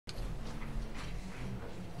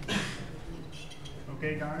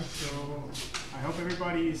Okay, guys, so I hope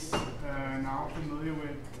everybody is now familiar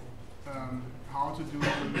with how to do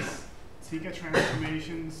these Tika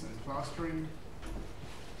transformations and clustering.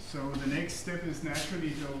 So the next step is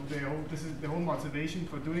naturally, the whole motivation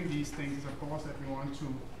for doing these things is of course that we want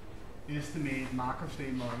to estimate Markov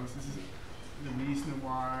state models. This is the reason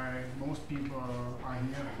why most people are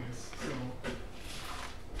here, I guess. So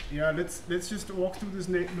yeah, let's just walk through this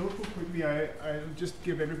notebook quickly. I'll just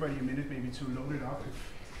give everybody a minute maybe to load it up.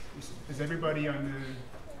 Is everybody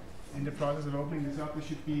in the process of opening this up? This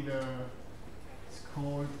should be it's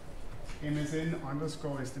called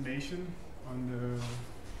MSN_estimation on the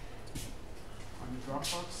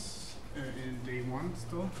Dropbox in day 1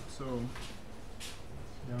 still. So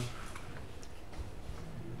yeah.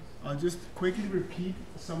 I'll just quickly repeat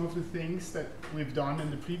some of the things that we've done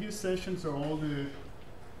in the previous session. So all the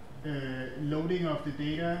loading of the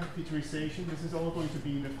data, featurization, this is all going to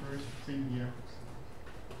be the first thing here.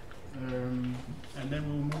 And then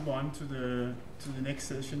we'll move on to the next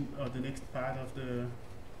session, or the next part of the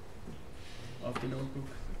notebook.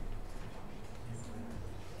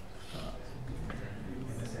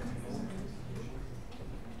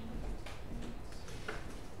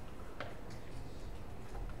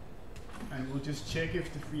 And we'll just check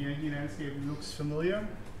if the free energy landscape looks familiar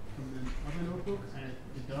from the other notebook, and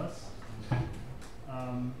it does.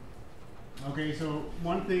 Okay, so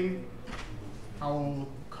one thing I will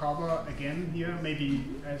cover again here, maybe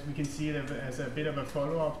as we can see it as a bit of a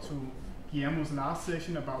follow-up to Guillermo's last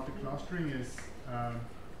session about the clustering, is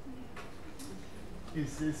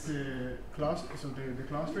this the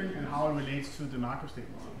clustering and how it relates to the Markov state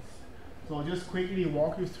models. So I'll just quickly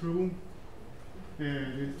walk you through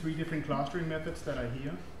the 3 different clustering methods that are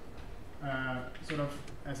here, sort of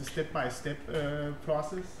as a step-by-step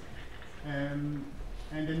process, and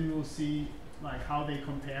then we will see like how they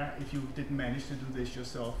compare if you didn't manage to do this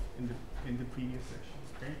yourself in the previous session.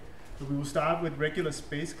 Okay, so we will start with regular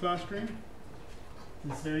space clustering.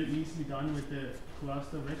 It's very easily done with the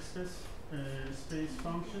cluster space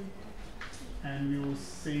function, and we will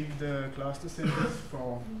save the cluster syntax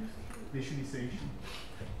for visualization.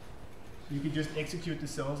 You can just execute the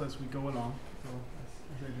cells as we go along. So,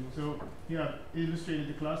 as I do. So here I've illustrated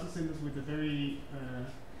the cluster syntax with a very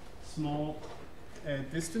small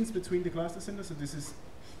distance between the cluster syntax. So this is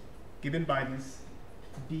given by this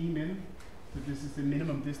d-min. So this is the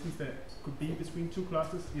minimum distance that could be between 2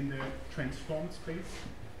 clusters in the transformed space.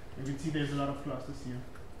 You can see there's a lot of clusters here.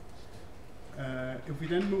 If we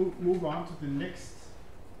then move on to the next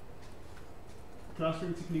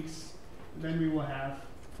clustering techniques, then we will have,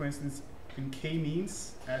 for instance, in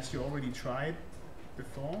k-means, as you already tried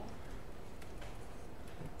before,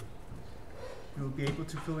 you'll be able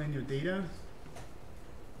to fill in your data,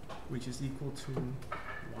 which is equal to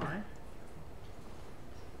y.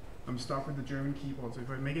 I'm stuck with the German keyboard, so if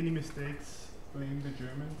I make any mistakes, blame the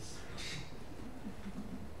Germans.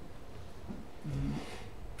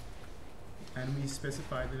 And we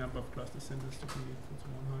specify the number of cluster centers to be equal to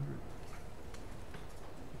 100.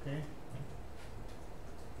 Okay.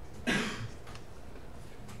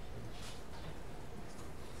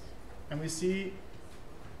 And we see,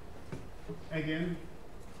 again,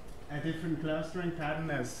 a different clustering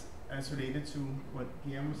pattern as related to what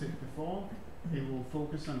Guillermo said before. It will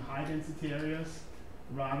focus on high density areas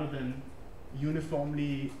rather than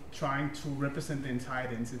uniformly trying to represent the entire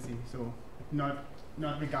density. So not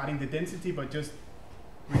regarding the density, but just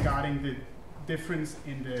regarding the difference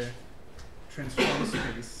in the transform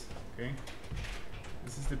space. Okay,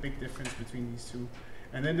 this is the big difference between these two.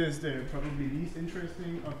 And then there's the probably least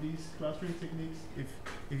interesting of these clustering techniques. If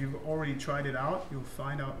you've already tried it out, you'll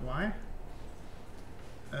find out why.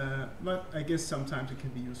 But I guess sometimes it can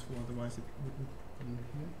be useful, otherwise it wouldn't be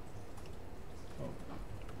here. Oh.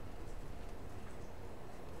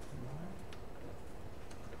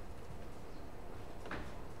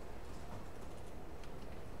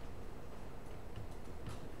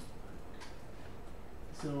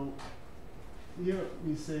 So here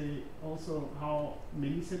we say also how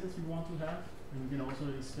many centers we want to have, and we can also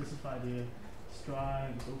specify the stri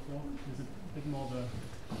and so forth. There's a bit more of a...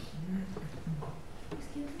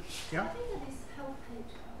 Excuse me? Yeah? I think that is help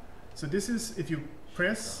page. So this is, if you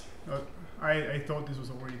press, I thought this was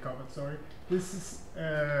already covered, sorry. This is,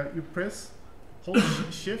 you press, hold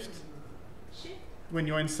shift. Shift? When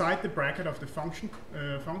you're inside the bracket of the function,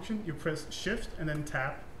 you press shift and then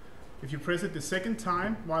tab. If you press it the second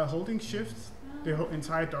time while holding shift, the whole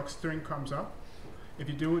entire doc string comes up. If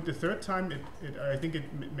you do it the third time, I think it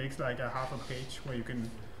makes like a half a page where you can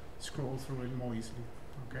scroll through it more easily.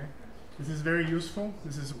 Okay, this is very useful.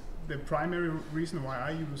 This is the primary reason why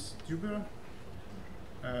I use Jupyter.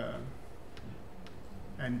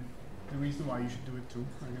 And the reason why you should do it too,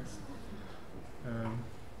 I guess.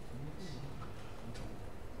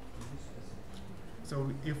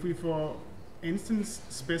 So if we, for instance,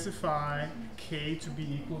 specify k to be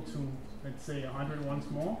equal to, let's say, 100 once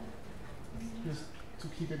more, just to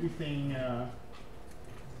keep everything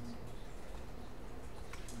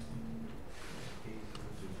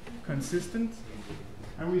consistent,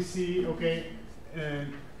 and we see, okay,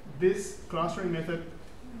 this clustering method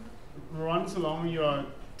runs along your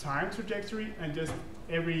time trajectory, and just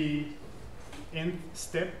every nth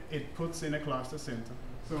step it puts in a cluster center.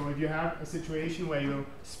 So if you have a situation where you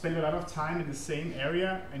spend a lot of time in the same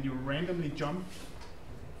area and you randomly jump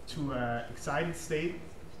to an excited state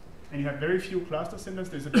and you have very few cluster centers,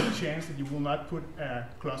 there's a big chance that you will not put a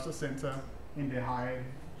cluster center in the high,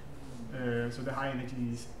 so the high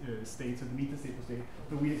energy state, so the metastable state.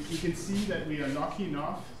 But we can see that we are lucky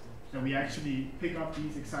enough that we actually pick up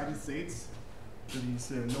these excited states, so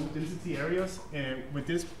these low density areas with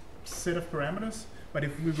this set of parameters. But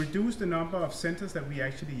if we reduce the number of centers that we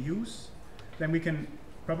actually use, then we can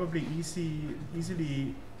probably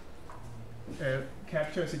easily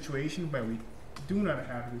capture a situation where we do not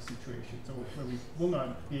have this situation, so where we will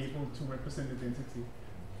not be able to represent the density.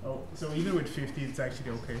 Oh, so even with 50, it's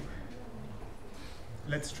actually okay.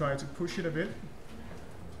 Let's try to push it a bit.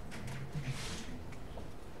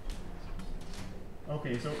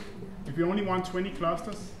 Okay, so if you only want 20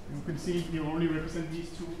 clusters, you can see you only represent these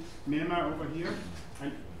two minima over here,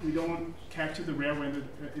 and we don't capture the rare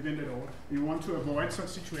event at all. We want to avoid such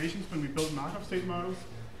situations when we build Markov state models,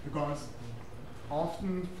 because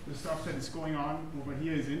often the stuff that is going on over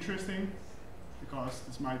here is interesting, because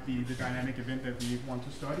this might be the dynamic event that we want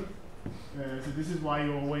to study. So this is why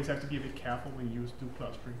you always have to be a bit careful when you do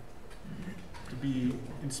clustering, to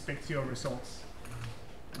inspect your results.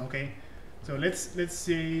 Okay. So let's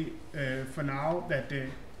say for now that the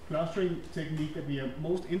clustering technique that we are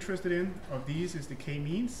most interested in of these is the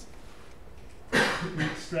k-means. We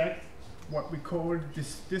extract what we call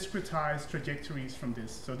discretized trajectories from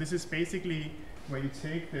this. So this is basically where you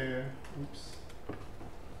take the, oops,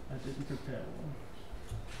 I didn't prepare one.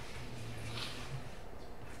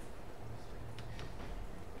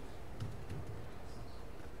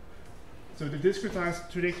 So the discretized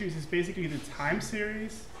trajectories is basically the time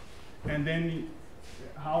series, and then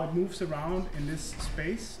how it moves around in this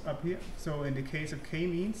space up here. So in the case of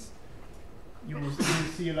k-means, you will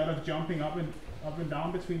see a lot of jumping up and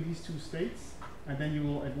down between these two states, and then you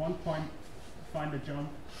will at one point find a jump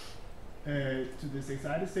to this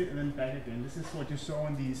excited state and then back again. This is what you saw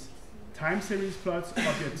in these time series plots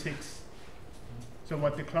of your ticks. So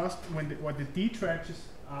what the what the d trajectories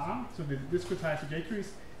are, so the discretized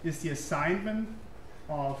trajectories, is the assignment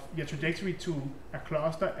of your trajectory to a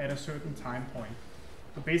cluster at a certain time point.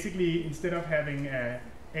 So basically, instead of having a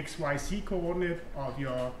XYZ coordinate of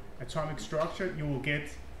your atomic structure, you will get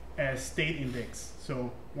a state index.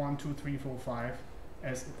 So 1, 2, 3, 4, 5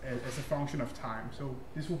 as a function of time. So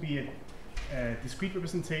this will be a discrete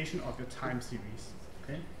representation of your time series.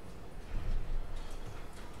 Okay?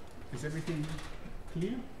 Is everything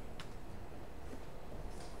clear?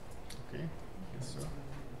 Okay. Yes, sir.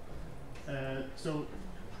 So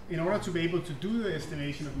in order to be able to do the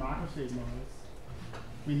estimation of Markov state models,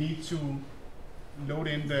 we need to load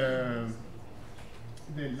in the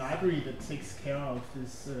library that takes care of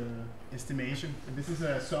this estimation. And this is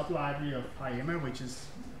a sub-library of PyEMMA, which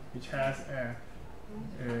has a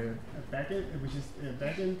backend,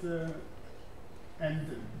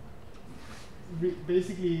 and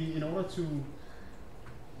basically, in order to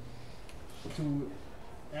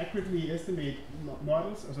accurately estimate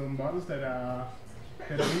models, also models that are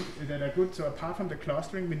good. So apart from the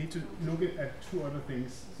clustering, we need to look at two other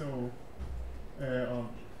things. So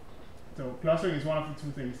clustering is one of the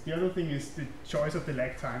two things. The other thing is the choice of the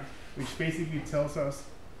lag time, which basically tells us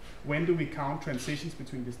when do we count transitions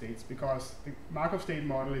between the states, because the Markov state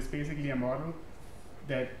model is basically a model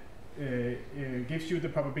that gives you the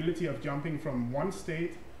probability of jumping from one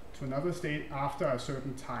state to another state after a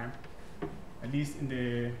certain time, at least in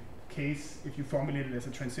the case if you formulate it as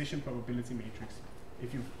a transition probability matrix.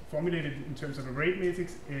 If you formulate it in terms of a rate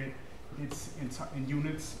matrix, it's in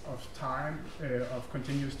units of time, of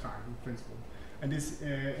continuous time in principle. And this,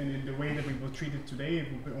 and in the way that we will treat it today, it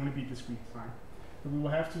will only be discrete time. But we will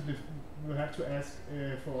have to ask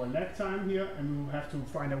for a lag time here, and we will have to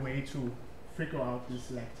find a way to figure out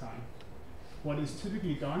this lag time. What is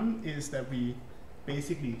typically done is that we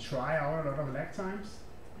basically try out a lot of lag times,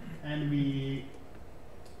 and we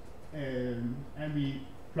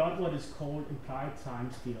plot what is called implied time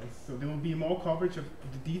scales. So there will be more coverage of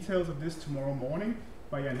the details of this tomorrow morning,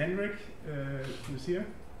 by Jan Henrik, who's here.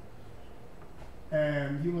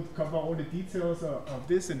 He will cover all the details of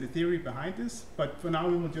this and the theory behind this, but for now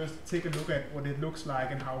we will just take a look at what it looks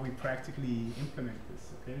like and how we practically implement this.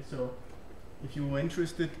 Okay, so if you are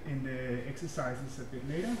interested in the exercises a bit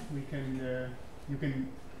later, we can you can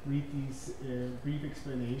read these brief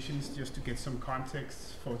explanations just to get some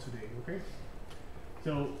context for today. Okay,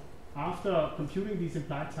 so after computing these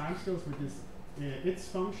implied timescales with this its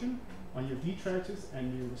function on your d-traces,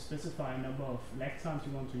 and you specify a number of lag times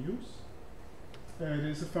you want to use.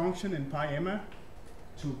 There's a function in PyEMMA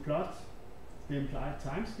to plot the implied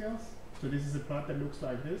timescales. So this is a plot that looks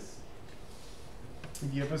like this.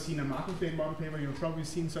 If you've ever seen a Markov model paper, you've probably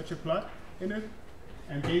seen such a plot in it.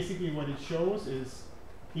 And basically what it shows is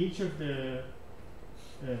each of the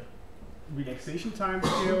relaxation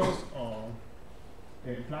timescales or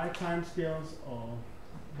implied timescales or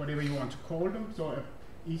whatever you want to call them. So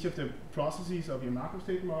each of the processes of your Markov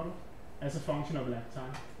state model as a function of lag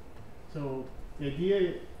time. So the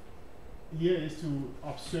idea here is to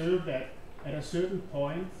observe that at a certain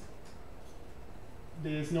point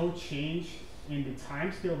there is no change in the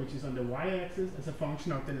timescale, which is on the y-axis, as a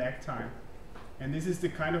function of the lag time. And this is the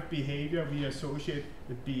kind of behavior we associate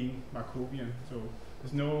with being Markovian. So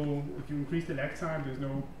there's no, if you increase the lag time, there's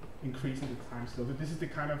no increase in the timescale. So this is the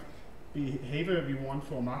kind of behavior we want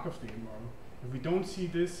for a Markov state model. If we don't see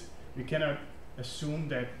this, we cannot assume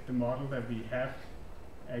that the model that we have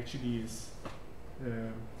actually is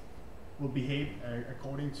will behave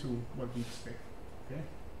according to what we expect. Okay.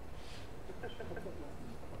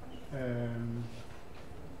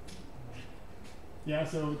 Yeah.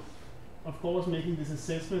 So, of course, making this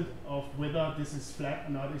assessment of whether this is flat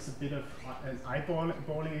or not is a bit of an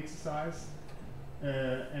eyeballing exercise.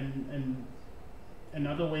 And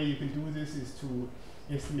another way you can do this is to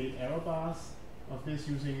estimate error bars of this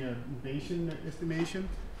using a Bayesian estimation.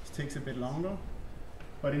 This takes a bit longer.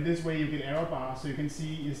 But in this way you get error bars, so you can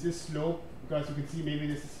see, is this slope, because you can see maybe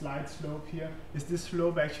there's a slight slope here, is this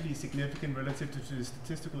slope actually significant relative to the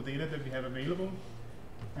statistical data that we have available?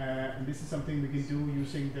 And this is something we can do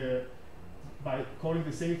using by calling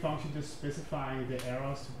the same function, just specifying the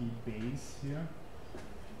errors to be base here.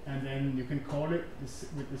 And then you can call it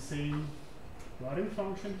with the same plotting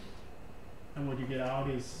function, and what you get out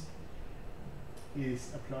is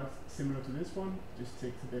a plot similar to this one. Just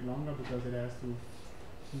takes a bit longer because it has to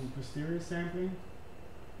do posterior sampling.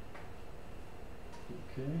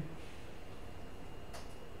 Okay.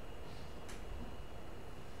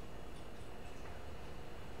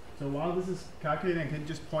 So while this is calculating, I can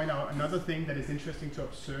just point out another thing that is interesting to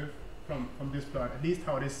observe from this plot, at least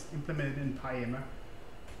how it is implemented in PyEMMA.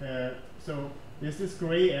 So there's this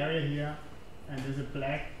gray area here, and there's a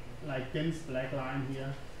black, like dense black line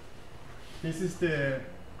here. This is the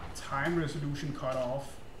time resolution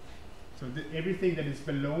cutoff. So everything that is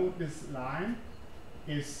below this line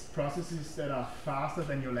is processes that are faster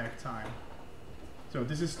than your lag time. So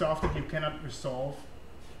this is stuff that you cannot resolve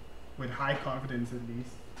with high confidence, at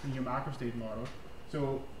least, in your Markov state model.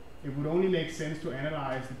 So it would only make sense to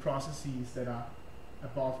analyze the processes that are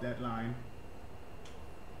above that line.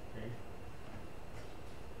 Okay.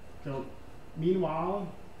 So meanwhile,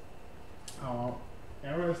 our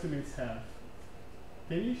error estimates have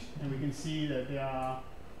finished, and we can see that there are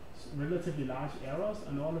relatively large errors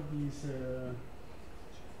on all of these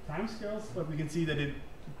timescales, but we can see that it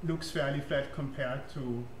looks fairly flat compared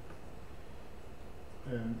to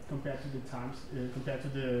compared to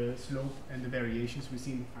the slope and the variations we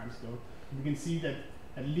see in the timescale. We can see that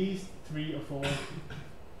at least 3 or 4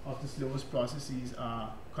 of the slowest processes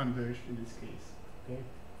are converged in this case. Okay.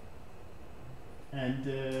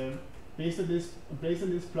 And based on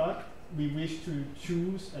this plot, we wish to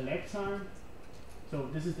choose a lag time. So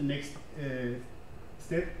this is the next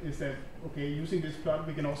step, is that, okay, using this plot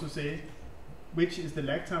we can also say which is the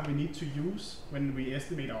lag time we need to use when we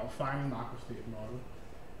estimate our final Markov state model.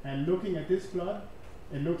 And looking at this plot,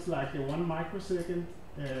 it looks like the 1 microsecond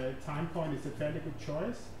time point is a fairly good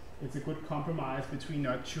choice. It's a good compromise between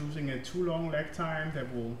not choosing a too long lag time that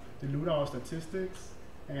will dilute our statistics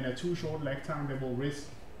and a too short lag time that will risk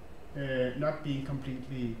not being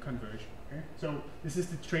completely converged. Okay? So this is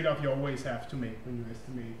the trade-off you always have to make when you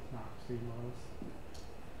estimate Markov state models.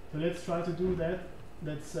 So let's try to do that.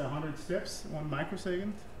 That's 100 steps, 1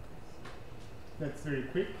 microsecond. That's very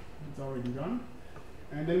quick. It's already done.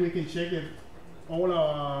 And then we can check if all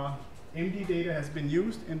our MD data has been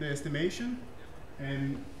used in the estimation.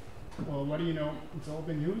 And, well, what do you know? It's all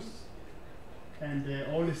been used. And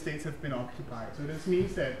all the states have been occupied. So this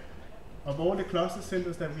means that of all the cluster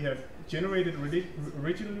centers that we have generated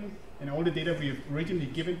originally, and all the data we have originally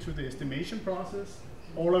given to the estimation process,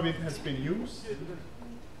 all of it has been used,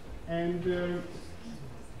 and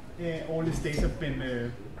all the states have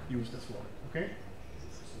been used as well. Okay.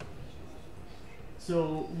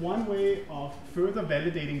 So one way of further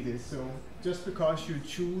validating this, so just because you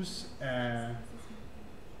choose a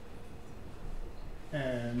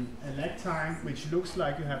lag time which looks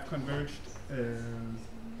like you have converged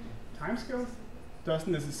timescales,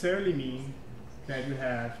 doesn't necessarily mean that you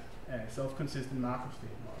have a self-consistent Markov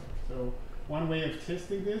state model. So one way of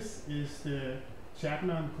testing this is the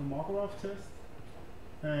Chapman-Kolmogorov test.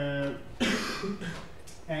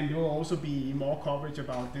 And there will also be more coverage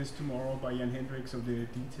about this tomorrow by Jan Hendricks of the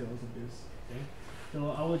details of this. Okay?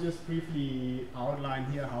 So I will just briefly outline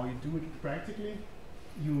here how you do it practically.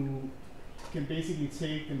 You can basically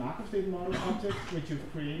take the Markov state model object which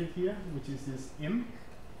you've created here, which is this M.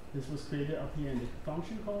 This was created up here in the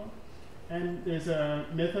function call. And there's a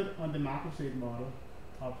method on the Markov state model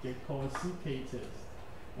object called CK test.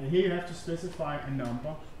 And here you have to specify a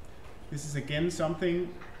number. This is again something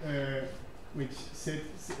which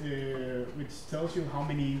tells you how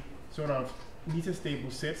many sort of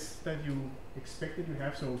metastable sets that you expect that you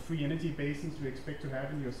have. So free energy basins you expect to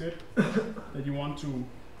have in your set that you want to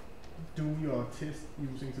do your test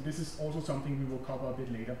using. So this is also something we will cover a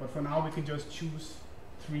bit later. But for now we can just choose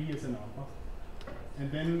 3 as a number.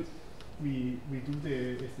 And then we do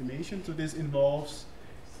the estimation. So this involves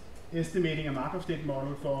estimating a Markov state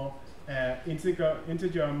model for integer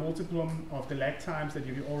multiplum of the lag times that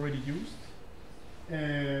you've already used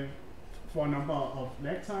for a number of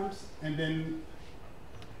lag times, and then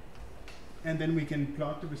we can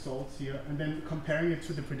plot the results here and then comparing it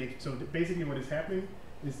to the prediction. So basically what is happening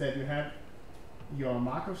is that you have your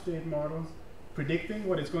Markov state model predicting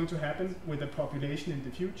what is going to happen with a population in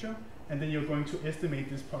the future, and then you're going to estimate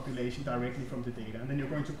this population directly from the data, and then you're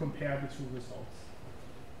going to compare the 2 results.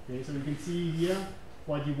 Okay, so you can see here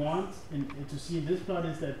what you want to see in this plot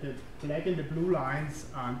is that the black and the blue lines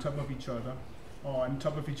are on top of each other, or on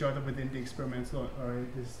top of each other within the experimental or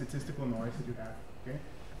the statistical noise that you have. Okay,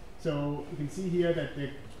 so you can see here that the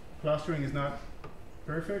clustering is not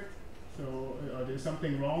perfect. So there's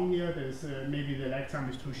something wrong here. There's maybe the lag time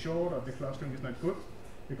is too short, or the clustering is not good,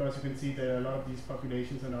 because you can see that a lot of these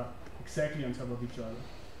populations are not exactly on top of each other.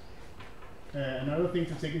 Another thing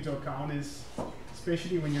to take into account is,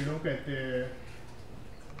 especially when you look at the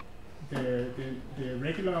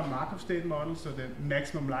regular Markov state model, so the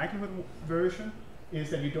maximum likelihood version, is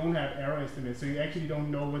that you don't have error estimates, so you actually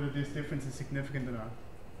don't know whether this difference is significant or not.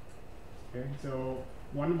 Okay, so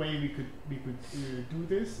one way we could do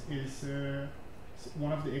this is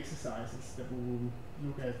one of the exercises that we will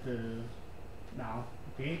look at now.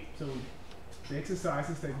 Okay, so the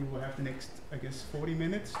exercises that you will have the next, I guess, 40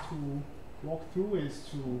 minutes to walk through is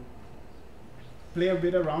to play a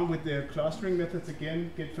bit around with the clustering methods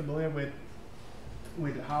again, get familiar with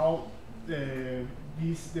how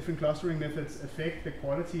these different clustering methods affect the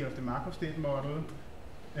quality of the Markov state model,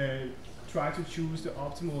 try to choose the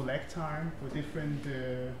optimal lag time for different,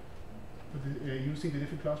 using the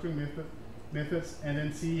different clustering methods, and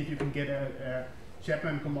then see if you can get a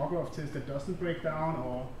Chapman-Kolmogorov test that doesn't break down,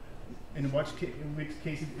 or in which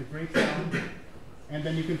case it breaks down. And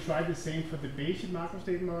then you can try the same for the Bayesian Markov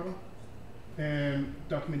state model.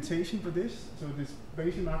 Documentation for this, so this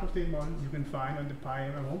Bayesian Markov state model you can find on the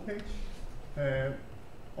PyEMMA homepage,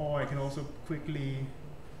 or I can also quickly.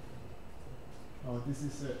 Oh, this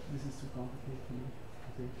is too complicated for me.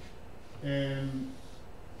 Okay.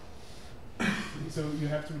 So you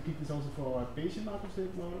have to repeat this also for a Bayesian Markov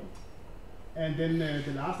state model, and then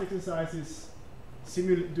the last exercise is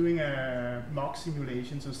doing a mock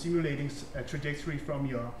simulation, so simulating a trajectory from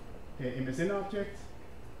your MSN object.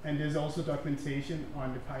 And there's also documentation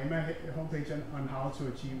on the PyEMMA homepage on how to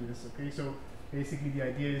achieve this. Okay, so basically the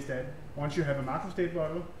idea is that once you have a Markov state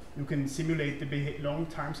model, you can simulate the long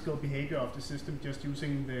timescale behavior of the system just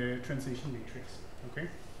using the transition matrix. Okay,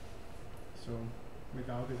 so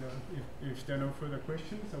without it, if there are no further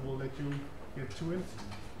questions, I will let you get to it.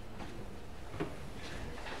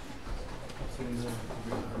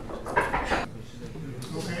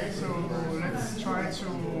 Okay, so let's try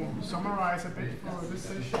to summarize a bit for this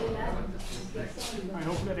session. I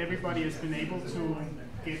hope that everybody has been able to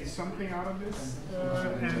get something out of this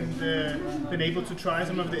and been able to try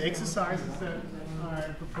some of the exercises that I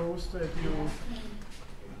proposed that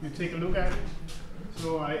you take a look at.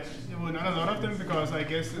 So there were not a lot of them because I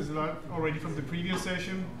guess there's a lot already from the previous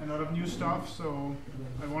session, a lot of new stuff. So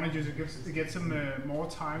I wanted you to get some more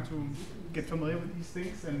time to get familiar with these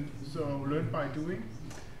things, and so learn by doing.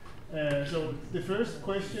 So the first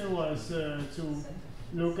question was to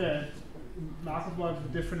look at Markov models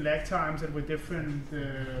with different lag times and with different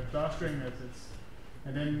clustering methods,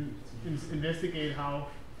 and then investigate how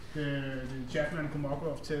the Chapman and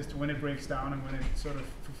Kolmogorov test, when it breaks down and when it sort of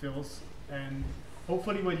fulfills. And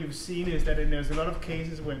hopefully what you've seen is that there's a lot of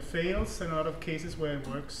cases where it fails and a lot of cases where it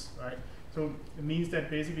works, right? So it means that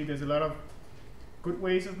basically there's a lot of good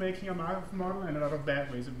ways of making a Markov model and a lot of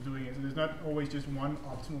bad ways of doing it. So there's not always just one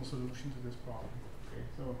optimal solution to this problem. Okay,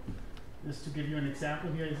 so just to give you an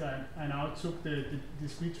example here is I now took the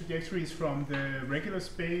discrete trajectories from the regular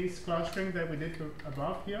space clustering that we did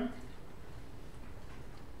above here.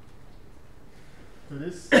 So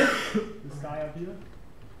this guy up here.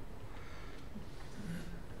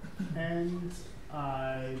 And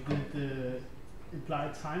I did the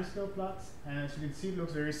implied timescale plots, and as you can see, it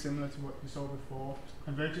looks very similar to what we saw before.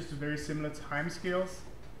 Converges to very similar timescales,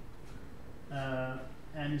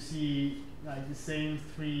 and you see like the same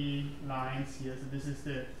 3 lines here. So this is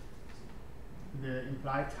the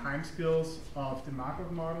implied timescales of the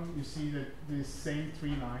Markov model. You see that the same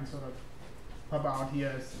 3 lines sort of pop out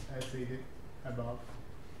here as they did above.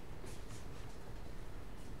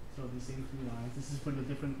 So the same 3 lines. This is for the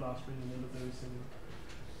different clustering, and they look very similar.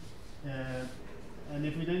 And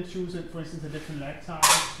if we then choose, for instance, a different lag time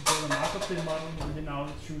to build a Markov state model, we then now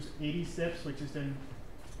choose 80 steps, which is then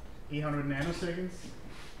 800 nanoseconds.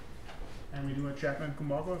 And we do a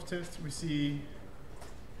Chapman-Kolmogorov test. We see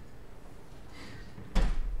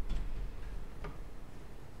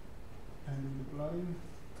and in the plotting,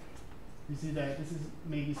 we see that this is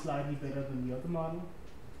maybe slightly better than the other model.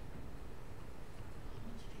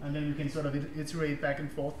 And then we can sort of iterate back and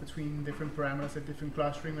forth between different parameters and different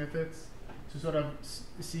clustering methods to sort of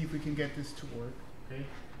see if we can get this to work. Okay.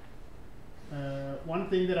 One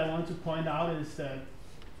thing that I want to point out is that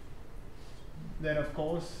of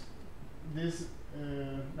course this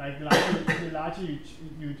like the larger you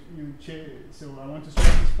so I want to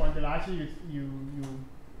stress this point: the larger you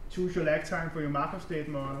choose your lag time for your Markov state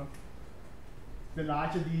model, the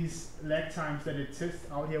larger these lag times that it tests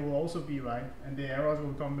out here will also be, right? And the errors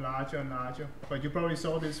will become larger and larger. But you probably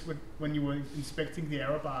saw this when you were inspecting the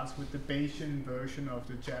error bars with the Bayesian version of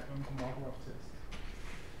the Chapman-Kolmogorov test.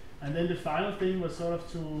 And then the final thing was sort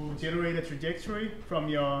of to generate a trajectory from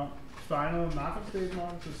your final Markov state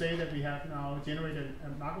model. So say that we have now generated a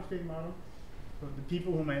Markov state model. So the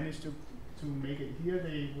people who managed to make it here,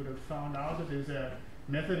 they would have found out that there's a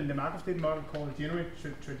method in the Markov state model called generate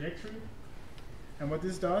trajectory. And what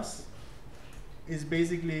this does is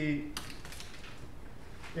basically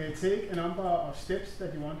take a number of steps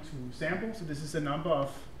that you want to sample. So this is a number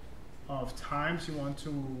of times you want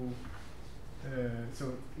to,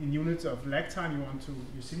 so in units of lag time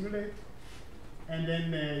you simulate. And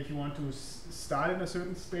then if you want to start in a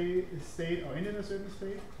certain state or end in a certain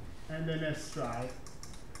state, and then a stride.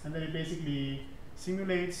 And then it basically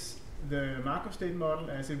simulates the Markov state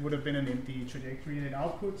model as it would have been an empty trajectory, and it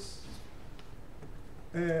outputs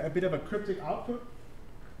a bit of a cryptic output,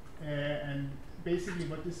 and basically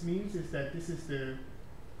what this means is that this is the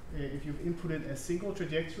if you've inputted a single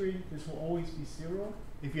trajectory, this will always be 0.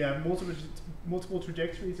 If you have multiple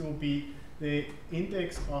trajectories, it will be the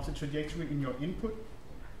index of the trajectory in your input,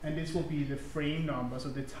 and this will be the frame number, so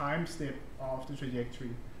the time step of the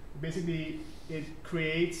trajectory. Basically, it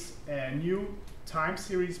creates a new time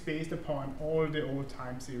series based upon all the old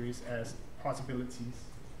time series as possibilities,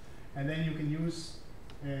 and then you can use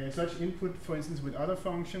such input, for instance, with other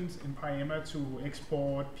functions in PyEMMA to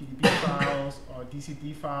export PDB files or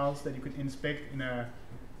DCD files that you could inspect in a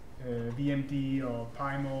VMD or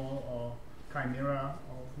PyMol or Chimera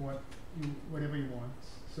or whatever you want.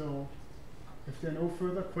 So if there are no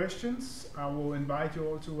further questions, I will invite you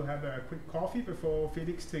all to have a quick coffee before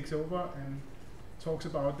Felix takes over and talks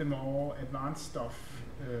about the more advanced stuff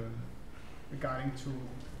regarding to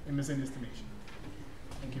MSM estimation.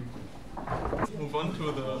 Thank you. Let's move on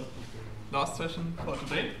to the last session for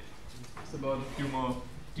today. It's about a few more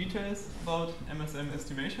details about MSM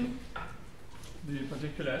estimation. The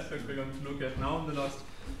particular aspect we're going to look at now in the last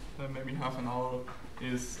maybe half an hour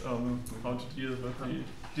is how to deal with the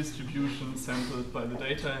distribution sampled by the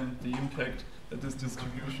data and the impact that this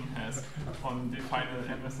distribution has on the final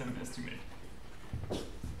MSM estimate.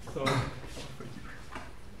 So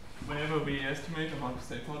whenever we estimate a Markov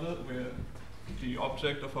state model, the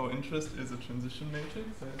object of our interest is a transition matrix.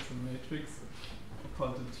 So it's a matrix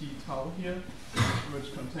called the T tau here,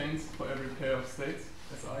 which contains for every pair of states,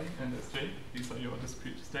 Si and Sj, these are your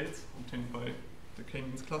discrete states obtained by the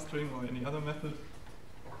k-means clustering or any other method.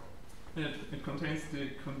 And it contains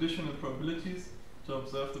the conditional probabilities to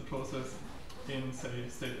observe the process in, say,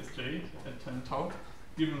 state Sj at time tau,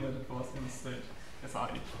 given that it was in state as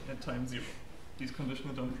I at time 0. These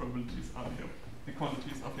conditional dump probabilities are here, the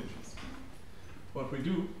quantities of interest. What we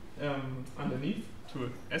do underneath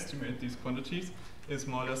to estimate these quantities is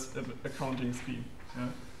more or less a counting scheme.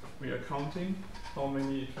 We are counting how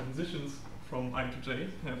many transitions from I to j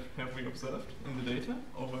have we observed in the data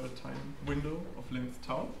over a time window of length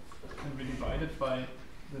tau, and we divide it by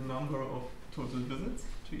the number of total visits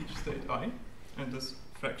to each state I, and this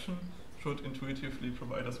fraction should intuitively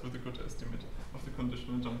provide us with a good estimate of the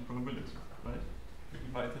conditional jump probability, right? We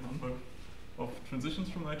divide the number of transitions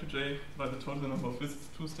from I to j by the total number of visits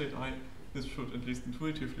to state I. This should at least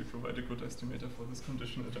intuitively provide a good estimator for this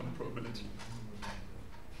conditional jump probability.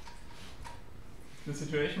 The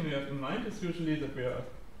situation we have in mind is usually that we are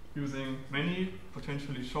using many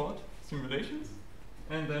potentially short simulations,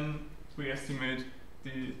 and then we estimate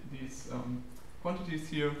these quantities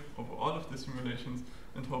here over all of the simulations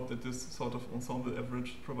and hope that this sort of ensemble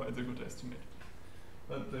average provides a good estimate.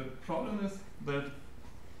 But the problem is that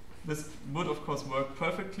this would of course work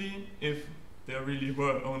perfectly if there really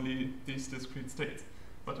were only these discrete states.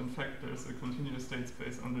 But in fact there's a continuous state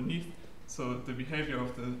space underneath, so the behavior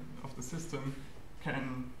of the system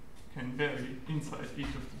can vary inside each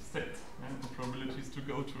of the states, and the probabilities to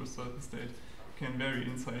go to a certain state can vary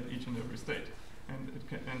inside each and every state.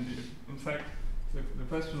 In fact, the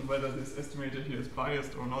question whether this estimator here is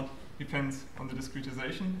biased or not depends on the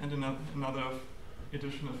discretization and another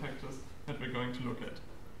additional factors that we're going to look at.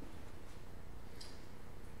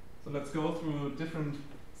 So let's go through different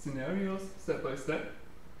scenarios step by step.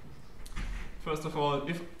 First of all,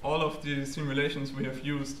 if all of the simulations we have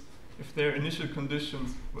used, if their initial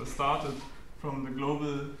conditions were started from the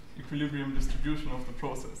global equilibrium distribution of the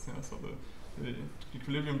process, so the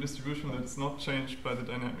equilibrium distribution that is not changed by the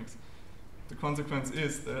dynamics, the consequence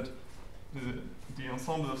is that the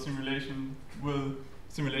ensemble of simulations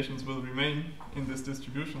will remain in this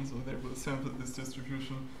distribution, so they will sample this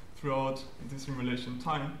distribution throughout the simulation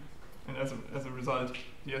time, and as a result,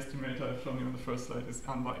 the estimator I've shown you on the first slide is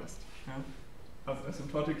unbiased.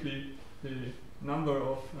 Asymptotically, the number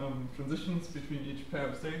of transitions between each pair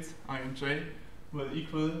of states, I and j, will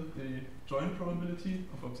equal the joint probability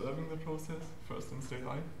of observing the process, first in state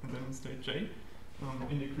I and then in state j,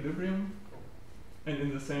 in equilibrium. And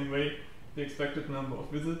in the same way, the expected number of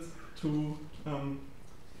visits to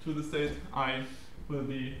the state I will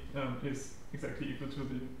be is exactly equal to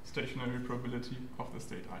the stationary probability of the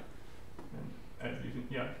state I. And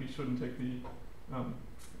we shouldn't take the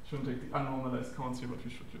unnormalized counts here, but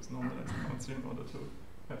we should use normalized counts here in order to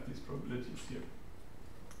have these probabilities here.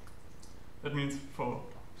 That means for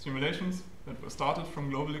simulations that were started from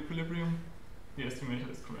global equilibrium, the estimator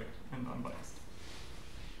is correct and unbiased.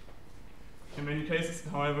 In many cases,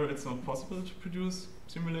 however, it's not possible to produce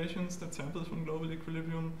simulations that sample from global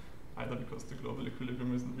equilibrium, either because the global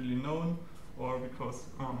equilibrium isn't really known, or because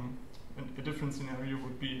a different scenario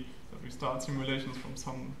would be that we start simulations from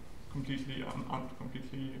some completely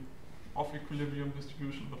off equilibrium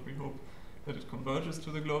distribution, but we hope that it converges to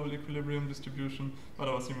the global equilibrium distribution, but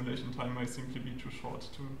our simulation time might simply be too short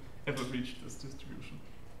to ever reach this distribution.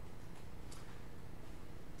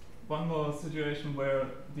 One more situation where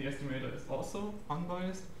the estimator is also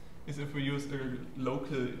unbiased is if we use a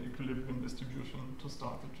local equilibrium distribution to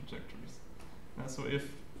start the trajectories. So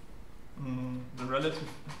if the relative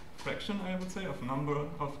fraction, I would say, of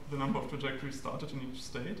the number of trajectories started in each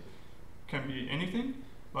state can be anything,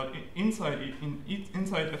 but inside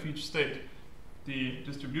of each state, the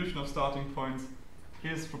distribution of starting points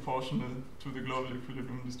is proportional to the global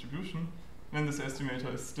equilibrium distribution, then this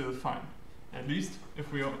estimator is still fine. At least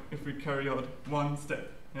if we carry out one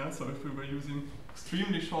step. So if we were using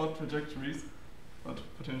extremely short trajectories, but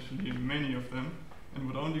potentially many of them, and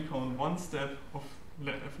would only count one step of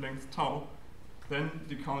length tau, then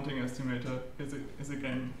the counting estimator is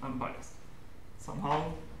again unbiased.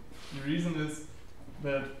 Somehow, the reason is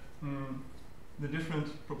that the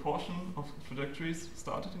different proportion of trajectories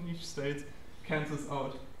started in each state cancels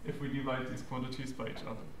out if we divide these quantities by each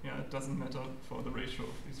other. It doesn't matter for the ratio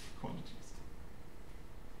of these quantities.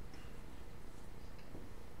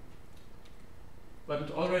 But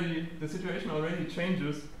the situation already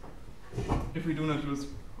changes if we do not use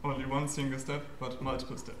only one single step, but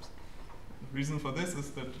multiple steps. The reason for this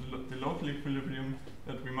is that the local equilibrium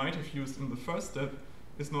that we might have used in the first step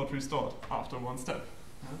is not restored after one step.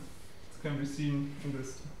 This can be seen in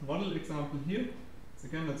this model example here. So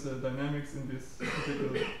again, that's the dynamics in this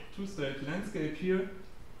particular two-state landscape here.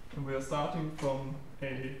 And we are starting from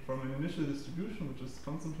an initial distribution, which is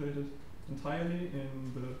concentrated entirely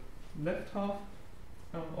in the left half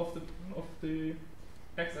of the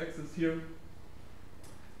x-axis here.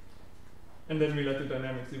 And then we let the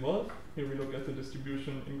dynamics evolve. Here we look at the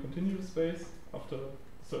distribution in continuous space after a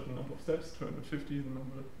certain number of steps, 250, the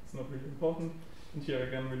number is not really important. And here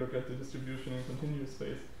again we look at the distribution in continuous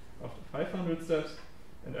space after 500 steps.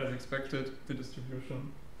 And as expected, the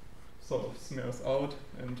distribution sort of smears out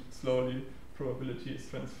and slowly probability is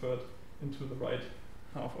transferred into the right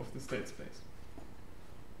half of the state space.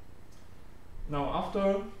 Now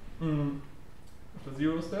after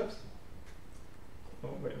 0 steps,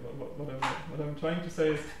 oh wait, what I'm trying to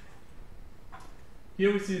say is,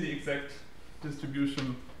 here we see the exact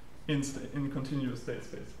distribution in continuous state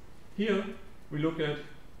space. Here we look at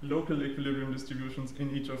local equilibrium distributions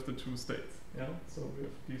in each of the 2 states. Yeah, so we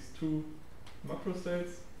have these 2 macro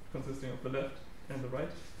states consisting of the left and the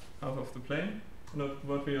right half of the plane. And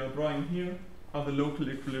what we are drawing here are the local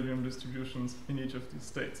equilibrium distributions in each of these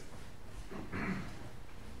states.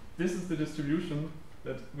 This is the distribution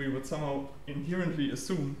that we would somehow inherently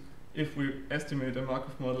assume if we estimate a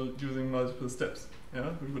Markov model using multiple steps.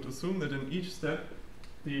 Yeah, we would assume that in each step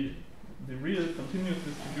the real continuous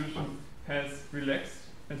distribution has relaxed,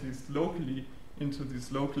 at least locally, into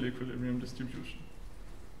this local equilibrium distribution.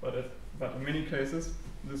 But in many cases,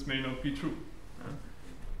 this may not be true.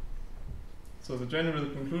 So the general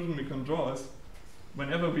conclusion we can draw is,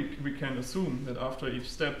 whenever we can assume that after each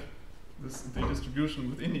step, the distribution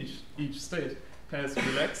within each state has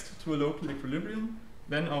relaxed to a local equilibrium,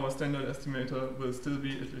 then our standard estimator will still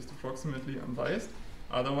be at least approximately unbiased.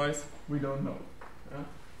 Otherwise, we don't know.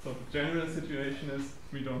 So the general situation is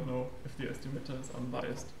we don't know if the estimator is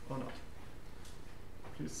unbiased or not.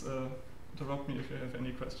 Please interrupt me if you have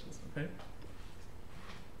any questions, okay?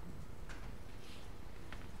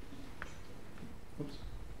 Oops,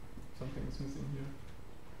 something is missing here.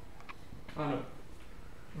 No.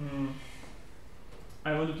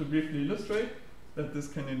 I wanted to briefly illustrate that this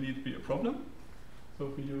can indeed be a problem. So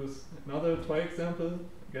if we use another toy example,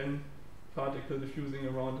 again, particle diffusing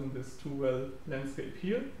around in this 2-well landscape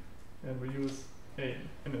here, and we use an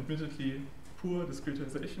admittedly poor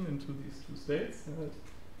discretization into these 2 states.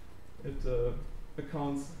 It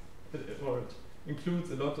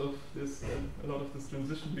includes a lot of this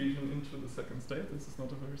transition region into the second state. This is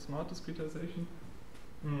not a very smart discretization.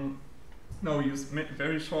 Now we use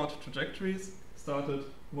very short trajectories, started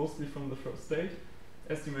mostly from the first state,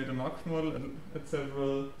 estimate a Markov model at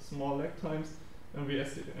several small lag times, and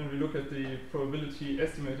we look at the probability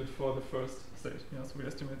estimated for the first state. Yeah, so we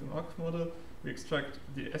estimate the Markov model, we extract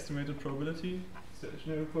the estimated probability,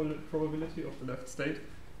 stationary probability of the left state,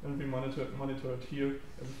 and we monitor it here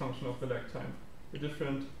as a function of the lag time. The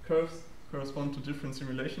different curves correspond to different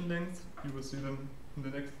simulation lengths. You will see them in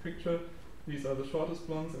the next picture. These are the shortest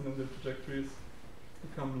ones, and then the trajectories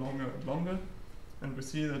become longer and longer. And we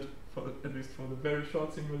see that, at least for the very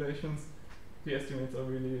short simulations, the estimates are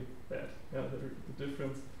really bad. Yeah, the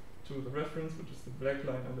difference to the reference, which is the black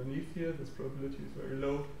line underneath here, this probability is very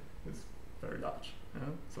low, is very large. Yeah?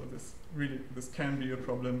 So this can be a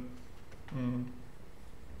problem.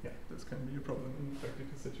 This can be a problem in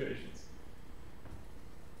practical situations.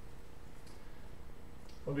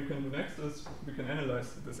 What we can do next is we can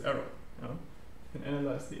analyze this error. Yeah? We can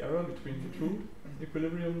analyze the error between the true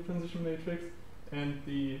equilibrium transition matrix and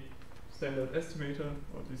the standard estimator,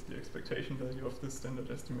 or at least the expectation value of this standard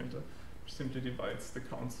estimator, which simply divides the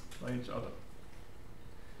counts by each other.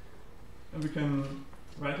 And we can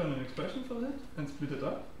write down an expression for that and split it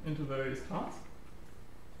up into various parts.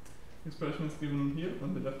 The expression is given here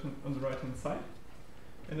on the right hand side,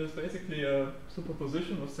 and it's basically a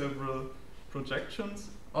superposition of several projections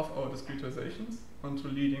of our discretizations onto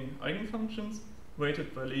leading eigenfunctions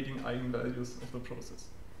weighted by leading eigenvalues of the process.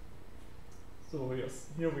 So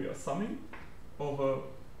here we are summing over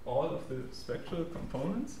all of the spectral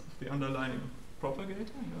components of the underlying propagator,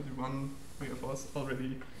 the one we have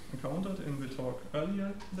already encountered in the talk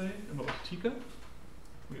earlier today about Tika.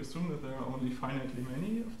 We assume that there are only finitely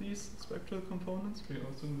many of these spectral components. We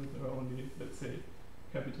assume that there are only, let's say,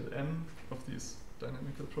 capital M of these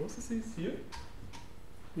dynamical processes here.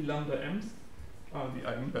 The lambda m's are the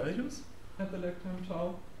eigenvalues at the lag time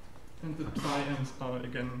tau, and the tri-m's are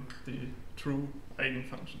again the true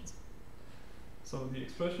eigenfunctions. So the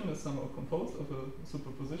expression is somehow composed of a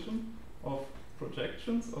superposition of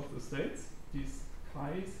projections of the states. These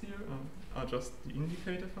chi's here are just the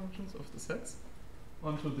indicator functions of the sets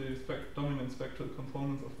onto the dominant spectral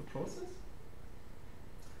components of the process.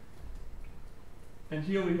 And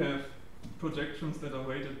here we have projections that are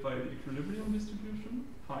weighted by the equilibrium distribution,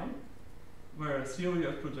 phi, whereas here we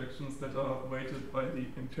have projections that are weighted by the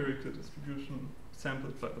empirical distribution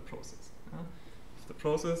sampled by the process. If the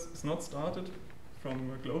process is not started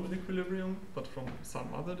from a global equilibrium, but from some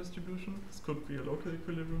other distribution. This could be a local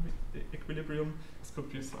equilibrium. This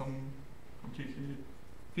could be some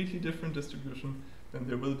completely different distribution. Then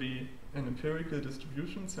there will be an empirical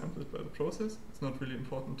distribution sampled by the process. It's not really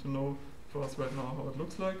important to know for us right now how it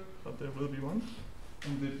looks like, but there will be one.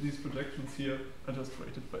 And these projections here are just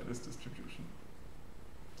weighted by this distribution.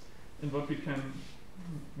 And what we can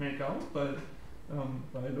make out by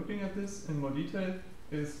looking at this in more detail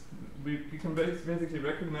is we can basically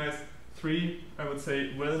recognize three, I would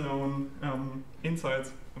say, well-known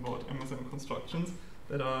insights about MSM constructions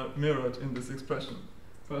that are mirrored in this expression.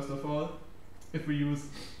 First of all, if we use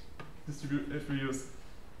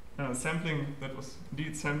sampling that was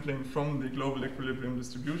indeed sampling from the global equilibrium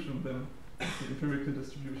distribution, then the empirical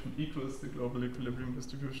distribution equals the global equilibrium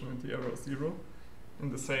distribution and the error is 0.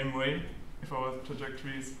 In the same way, if our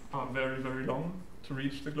trajectories are very, very long to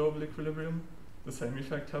reach the global equilibrium, the same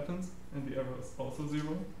effect happens and the error is also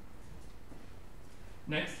 0.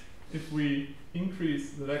 Next, if we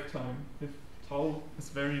increase the lag time, if tau is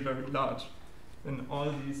very, very large, then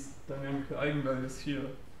all these dynamical eigenvalues here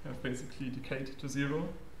have basically decayed to 0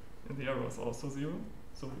 and the error is also 0.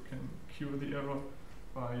 So we can cure the error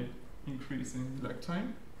by increasing the lag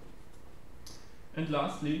time. And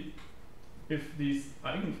lastly, if these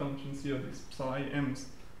eigenfunctions here, these PyEMMs,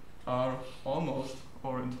 are almost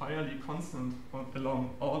or entirely constant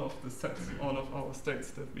along all of the sets, all of our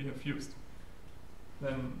states that we have used,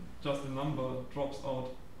 then just a number drops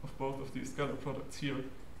out of both of these scalar products here,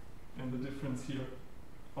 and the difference here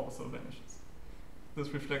also vanishes. This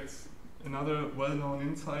reflects another well-known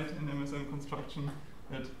insight in MSM construction,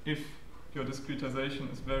 that if your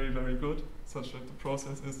discretization is very, very good, such that the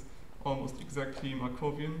process is almost exactly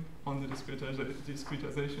Markovian on the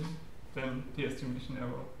discretization, then the estimation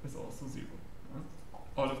error is also 0.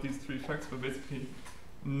 All of these three facts were basically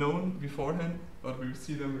known beforehand, but we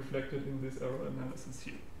see them reflected in this error analysis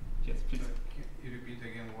here. Yes, please. Can you repeat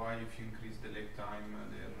again why, if you increase the lag time,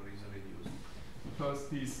 the error is reduced? Because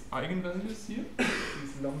these eigenvalues here,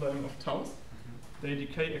 these lambda m of taus, they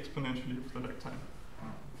decay exponentially with the lag time.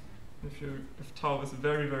 If tau is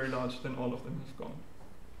very, very large, then all of them have gone.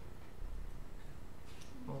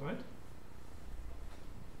 All right.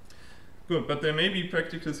 Good, but there may be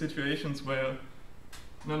practical situations where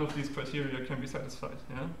none of these criteria can be satisfied.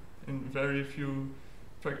 Yeah? In very few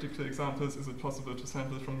practical examples is it possible to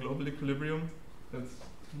sample from global equilibrium. That's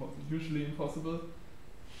usually impossible.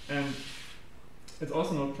 And it's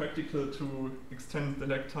also not practical to extend the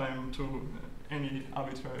lag time to any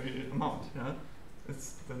arbitrary amount. Yeah?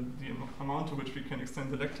 It's the amount to which we can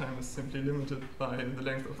extend the lag time is simply limited by the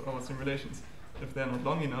length of our simulations. If they're not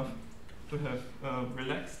long enough to have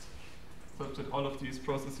relaxed such that all of these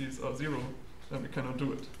processes are 0, then we cannot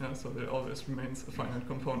do it. Yeah? So there always remains a finite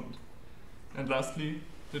component. And lastly,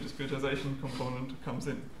 the discretization component comes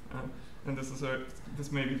in. And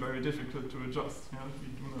this may be very difficult to adjust. Yeah? We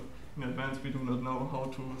do not, in advance, we do not know how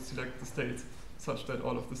to select the states such that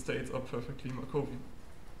all of the states are perfectly Markovian.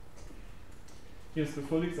 Here's the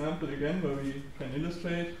full example again, where we can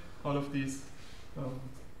illustrate all of these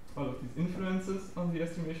influences on the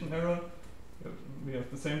estimation error. We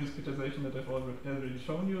have the same discretization that I've already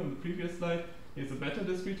shown you on the previous slide. Here's a better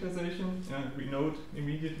discretization, and we note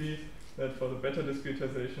immediately that for the better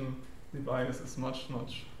discretization, the bias is much,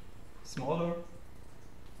 much smaller.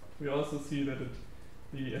 We also see that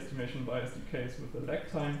the estimation bias decays with the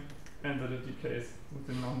lag time, and that it decays with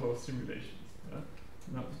the number of simulations. Yeah?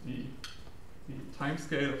 Now the time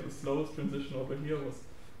scale of the slowest transition over here was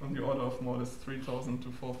on the order of more or less 3,000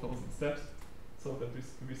 to 4,000 steps, so that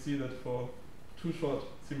we see that for too short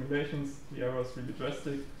simulations, the error is really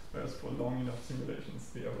drastic, whereas for long enough simulations,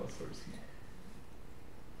 the error is very small.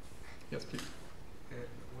 Yes, please.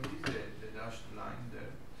 What is the dashed line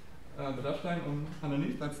there? The dashed line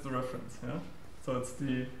underneath, that's the reference. Yeah? So it's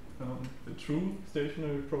the true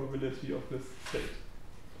stationary probability of this state,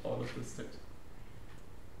 all of this state.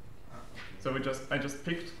 So I just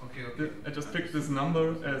picked picked this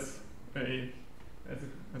number as a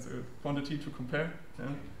quantity to compare. Yeah?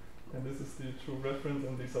 And this is the true reference,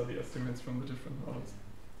 and these are the estimates from the different models.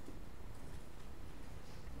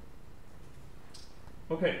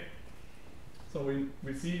 Okay, so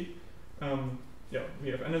we see, we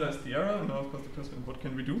have analyzed the error, and now of course the question, what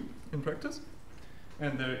can we do in practice?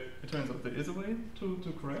 And it turns out there is a way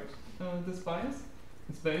to correct this bias.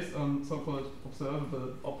 It's based on so-called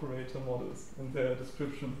observable operator models and their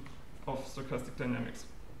description of stochastic dynamics.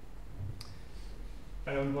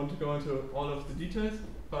 I don't want to go into all of the details,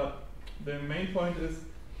 but the main point is,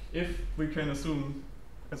 if we can assume,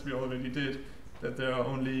 as we already did, that there are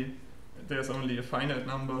only there's only a finite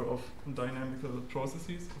number of dynamical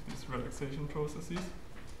processes, of these relaxation processes.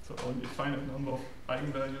 So only a finite number of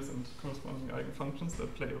eigenvalues and corresponding eigenfunctions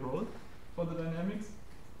that play a role for the dynamics.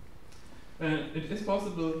 It is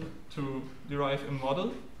possible to derive a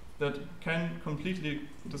model that can completely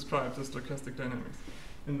describe the stochastic dynamics,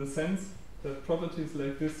 in the sense that properties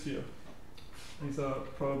like this here, these are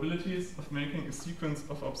probabilities of making a sequence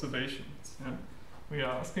of observations. Yeah? We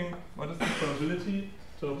are asking what is the probability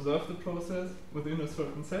to observe the process within a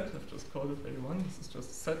certain set. I've just called it A1. This is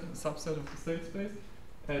just a subset of the state space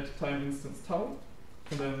at time instance tau.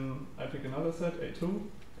 And then I pick another set, A2,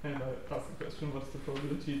 and I ask the question, what's the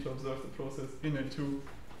probability to observe the process in A2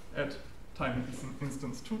 at time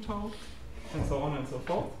instance 2 tau, and so on and so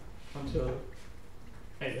forth, until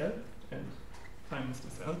AL and time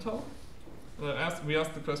instance L tau. We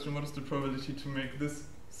ask the question, what is the probability to make this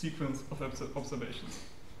sequence of observations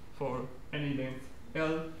for any length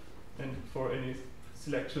L and for any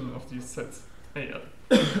selection of these sets AL.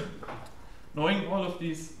 Knowing all of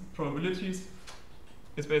these probabilities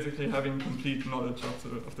is basically having complete knowledge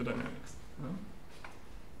of the dynamics.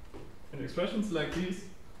 And expressions like these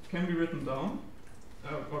can be written down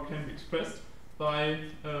or can be expressed by,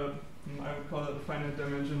 I would call it a finite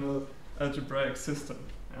dimensional algebraic system.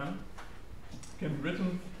 Yeah? Can be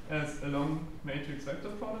written as a long matrix vector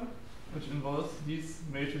product, which involves these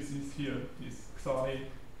matrices here, these xi,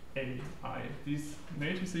 a, I. These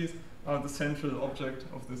matrices are the central object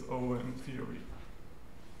of this OOM theory.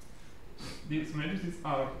 These matrices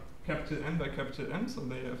are capital N by capital N, so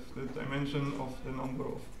they have the dimension of the number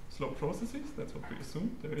of slow processes. That's what we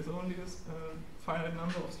assume. There is only a finite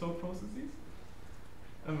number of slow processes.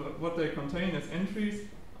 And what they contain as entries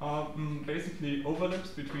are basically overlaps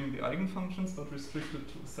between the eigenfunctions, but restricted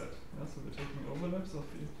to a set. Yeah? So we're taking overlaps of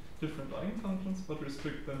the different eigenfunctions, but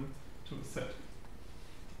restrict them to a set.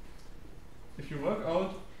 If you work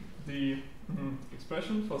out the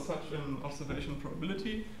expression for such an observation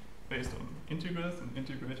probability based on integrals and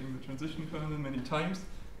integrating the transition kernel many times,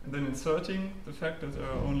 and then inserting the fact that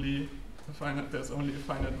there's only a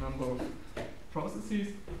finite number of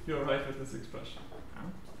processes, you arrive at this expression.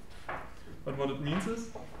 Yeah? But what it means is,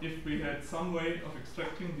 if we had some way of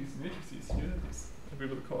extracting these matrices here, we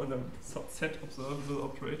will call them set observable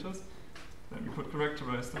operators, then we could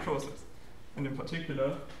characterize the process. And in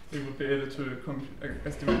particular, we would be able to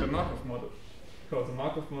estimate a Markov model, because a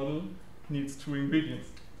Markov model needs two ingredients.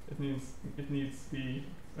 It needs the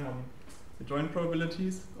joint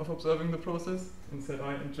probabilities of observing the process in set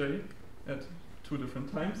I and j at two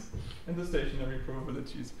different times, and the stationary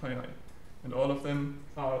probabilities pi I. And all of them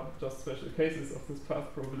are just special cases of this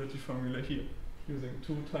path probability formula here, using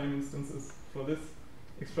two time instances for this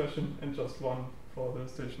expression and just one for the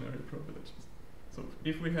stationary probabilities. So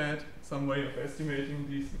if we had some way of estimating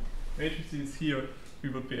these matrices here, we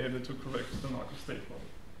would be able to correct the Markov state model.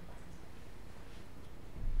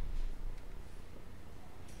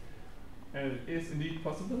 And it is indeed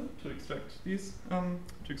possible to extract these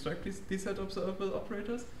set observable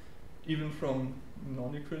operators, even from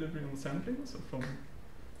non-equilibrium sampling, so from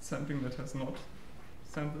sampling that has not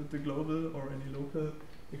sampled the global or any local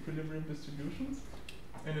equilibrium distributions.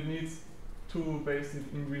 And it needs two basic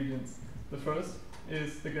ingredients. The first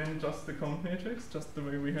is, again, just the count matrix, just the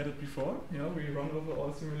way we had it before. Yeah, we run over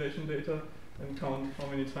all simulation data and count how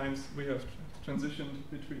many times we have transitioned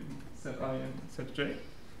between set I and set j.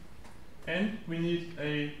 And we need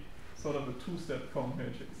a sort of a two-step count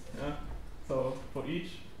matrix. Yeah? So for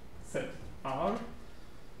each set R,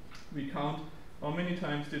 we count how many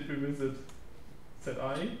times did we visit set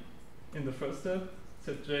I in the first step,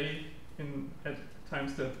 set j at time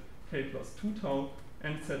step k plus 2 tau,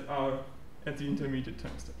 and set R at the intermediate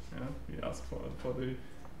time step. Yeah? We ask for the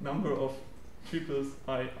number of triples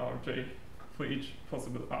I, R, j for each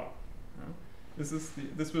possible R. Yeah?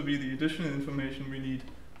 This will be the additional information we need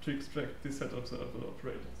to extract the set observable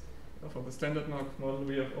operators. For the standard Markov model,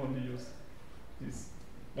 we have only used these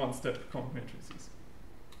one-step count matrices.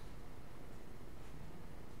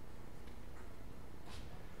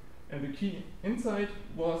 And the key insight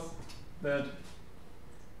was that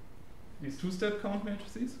these two-step count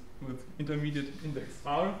matrices with intermediate index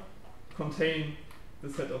R contain the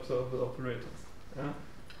set observable operators. Yeah?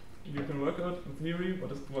 You can work out in theory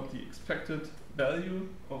what the expected value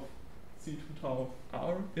of C2 tau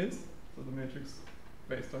R is, so the matrix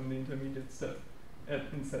based on the intermediate step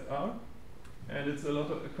in set R. And it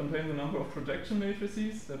contains a number of projection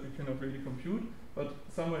matrices that we cannot really compute, but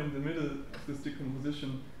somewhere in the middle of this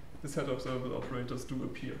decomposition, the set observable operators do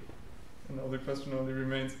appear. And now the question only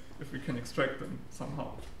remains if we can extract them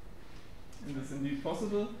somehow. And it's indeed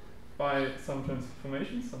possible by some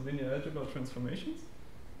transformations, some linear algebra transformations.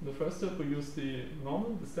 In the first step, we use the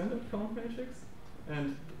standard count matrix,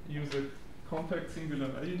 and use a compact singular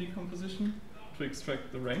value decomposition to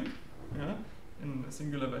extract the rank. Yeah? In a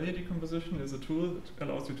singular value decomposition is a tool that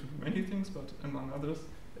allows you to do many things, but among others,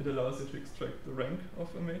 it allows you to extract the rank of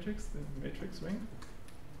a matrix, the matrix rank.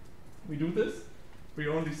 We do this. We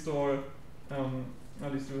only store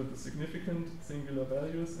the significant singular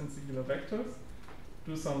values and singular vectors,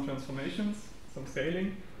 do some transformations, some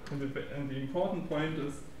scaling, and the important point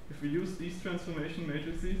is if we use these transformation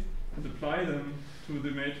matrices and apply them to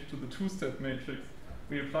the two-step matrix,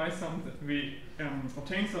 we obtain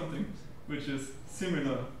something which is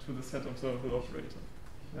similar to the set observable operator.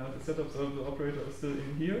 The set observable operator is still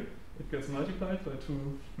in here. It gets multiplied by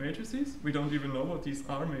two matrices. We don't even know what these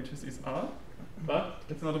R matrices are, but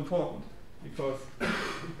it's not important because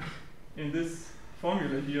in this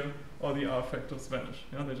formula here, all the R factors vanish.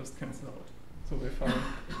 They just cancel out. So we found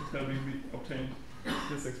that we obtained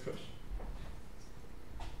this expression.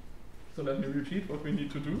 So let me repeat what we need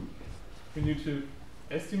to do. We need to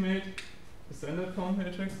estimate the standard count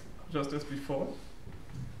matrix just as before.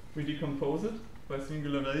 We decompose it by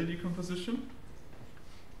singular value decomposition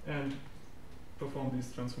and perform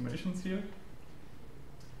these transformations here.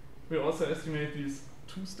 We also estimate these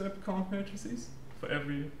two-step count matrices for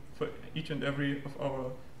each and every of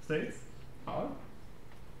our states, R,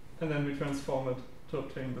 and then we transform it to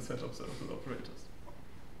obtain the set observable operators.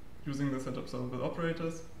 Using the set observable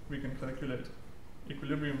operators, we can calculate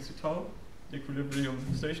equilibrium C tau, equilibrium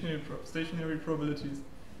stationary probabilities,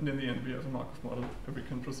 and in the end we have a Markov model and we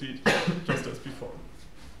can proceed just as before.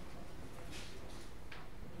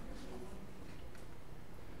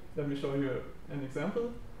 Let me show you an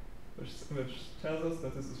example which tells us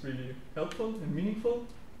that this is really helpful and meaningful.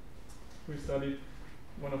 We studied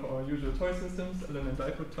one of our usual toy systems, ln and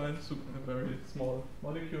dipeptide, a very small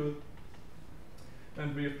molecule,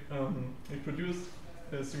 and we produced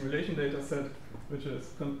a simulation data set which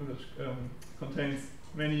contains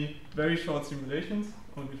many very short simulations,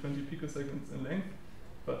 only 20 picoseconds in length,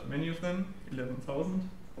 but many of them, 11,000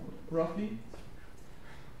 roughly.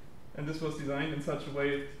 And this was designed in such a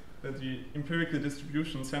way that the empirical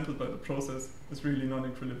distribution sampled by the process is really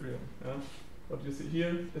non-equilibrium. What you see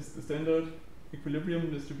here is the standard equilibrium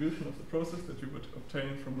distribution of the process that you would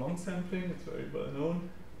obtain from long sampling. It's very well known.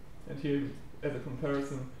 And here, as a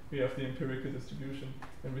comparison, we have the empirical distribution,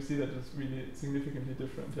 and we see that it's really significantly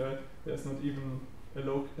different. There's not even a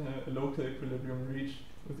local equilibrium reached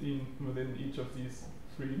within each of these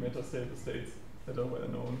three metastable states that are well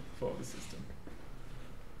known for the system.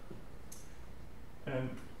 And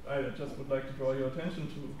I just would like to draw your attention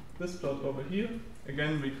to this plot over here.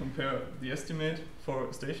 Again, we compare the estimate for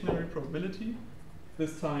a stationary probability.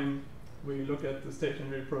 This time we look at the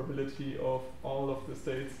stationary probability of all of the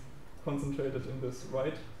states concentrated in this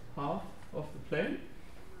right half of the plane.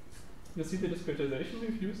 You see the discretization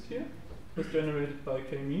we've used here was generated by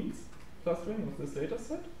k-means clustering of this data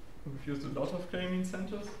set. We've used a lot of k-mean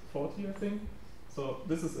centers, 40 I think. So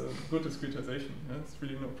this is a good discretization. It's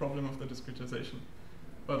really no problem of the discretization.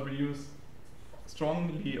 But we use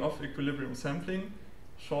strongly off equilibrium sampling,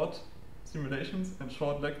 short simulations and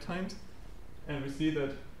short lag times, and we see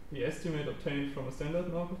that the estimate obtained from a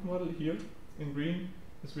standard Markov model here in green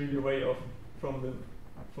is really way off from the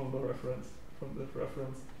reference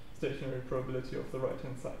stationary probability of the right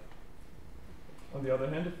hand side. On the other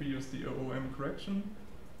hand, if we use the OOM correction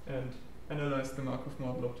and analyze the Markov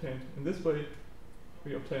model obtained in this way,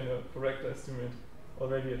 we obtain a correct estimate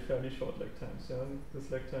already at fairly short lag times. This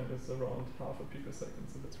lag time is around half a picosecond,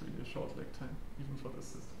 so that's really a short lag time, even for this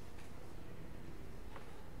system.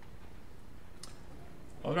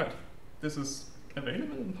 All right, this is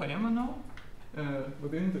available in PyEMMA now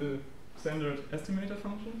within the standard estimator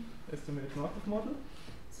function, estimate Markov model.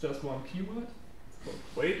 It's just one keyword. It's called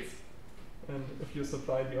weights. And if you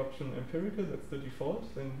supply the option empirical, that's the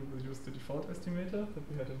default, then you will use the default estimator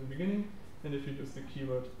that we had in the beginning. And if you use the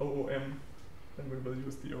keyword OOM, then we will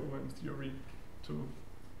use the OOM theory to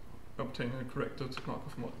obtain a corrected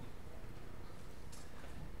Markov model.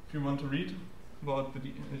 If you want to read about the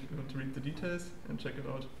details and check it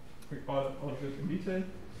out, all of it in detail,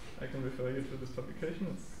 I can refer you to this publication.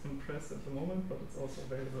 It's in press at the moment, but it's also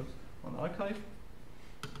available on arXiv.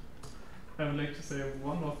 I would like to say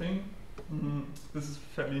one more thing. This is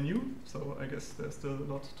fairly new, so I guess there's still a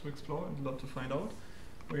lot to explore and a lot to find out.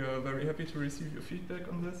 We are very happy to receive your feedback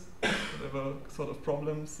on this, whatever sort of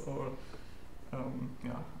problems or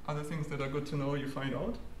other things that are good to know you find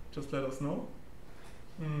out, just let us know.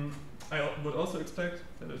 I would also expect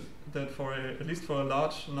that for at least for a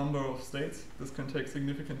large number of states, this can take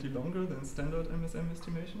significantly longer than standard MSM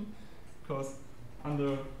estimation, because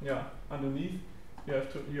underneath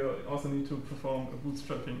you also need to perform a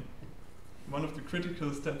bootstrapping. One of the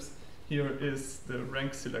critical steps here is the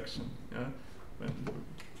rank selection. Yeah?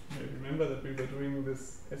 Maybe remember that we were doing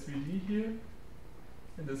this SVD here,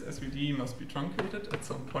 and this SVD must be truncated at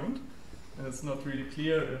some point, and it's not really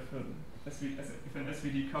clear if an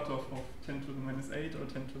SVD cutoff of 10 to the minus 8 or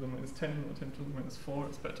 10 to the minus 10 or 10 to the minus 4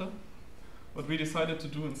 is better. What we decided to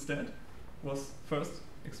do instead was first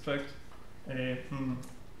extract a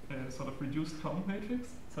sort of reduced count matrix,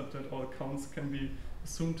 such that all counts can be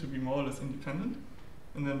assumed to be more or less independent,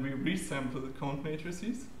 and then we resample the count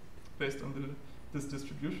matrices based on this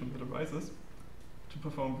distribution that arises to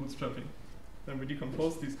perform bootstrapping. Then we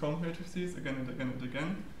decompose these count matrices again and again and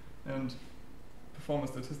again, and perform a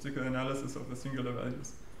statistical analysis of the singular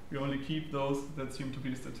values. We only keep those that seem to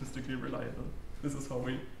be statistically reliable. This is how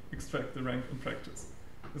we extract the rank in practice.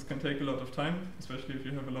 This can take a lot of time, especially if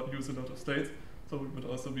you have use a lot of states, so we would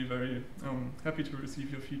also be very happy to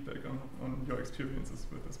receive your feedback on your experiences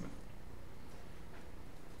with this method.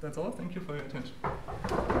 That's all. Thank you for your attention.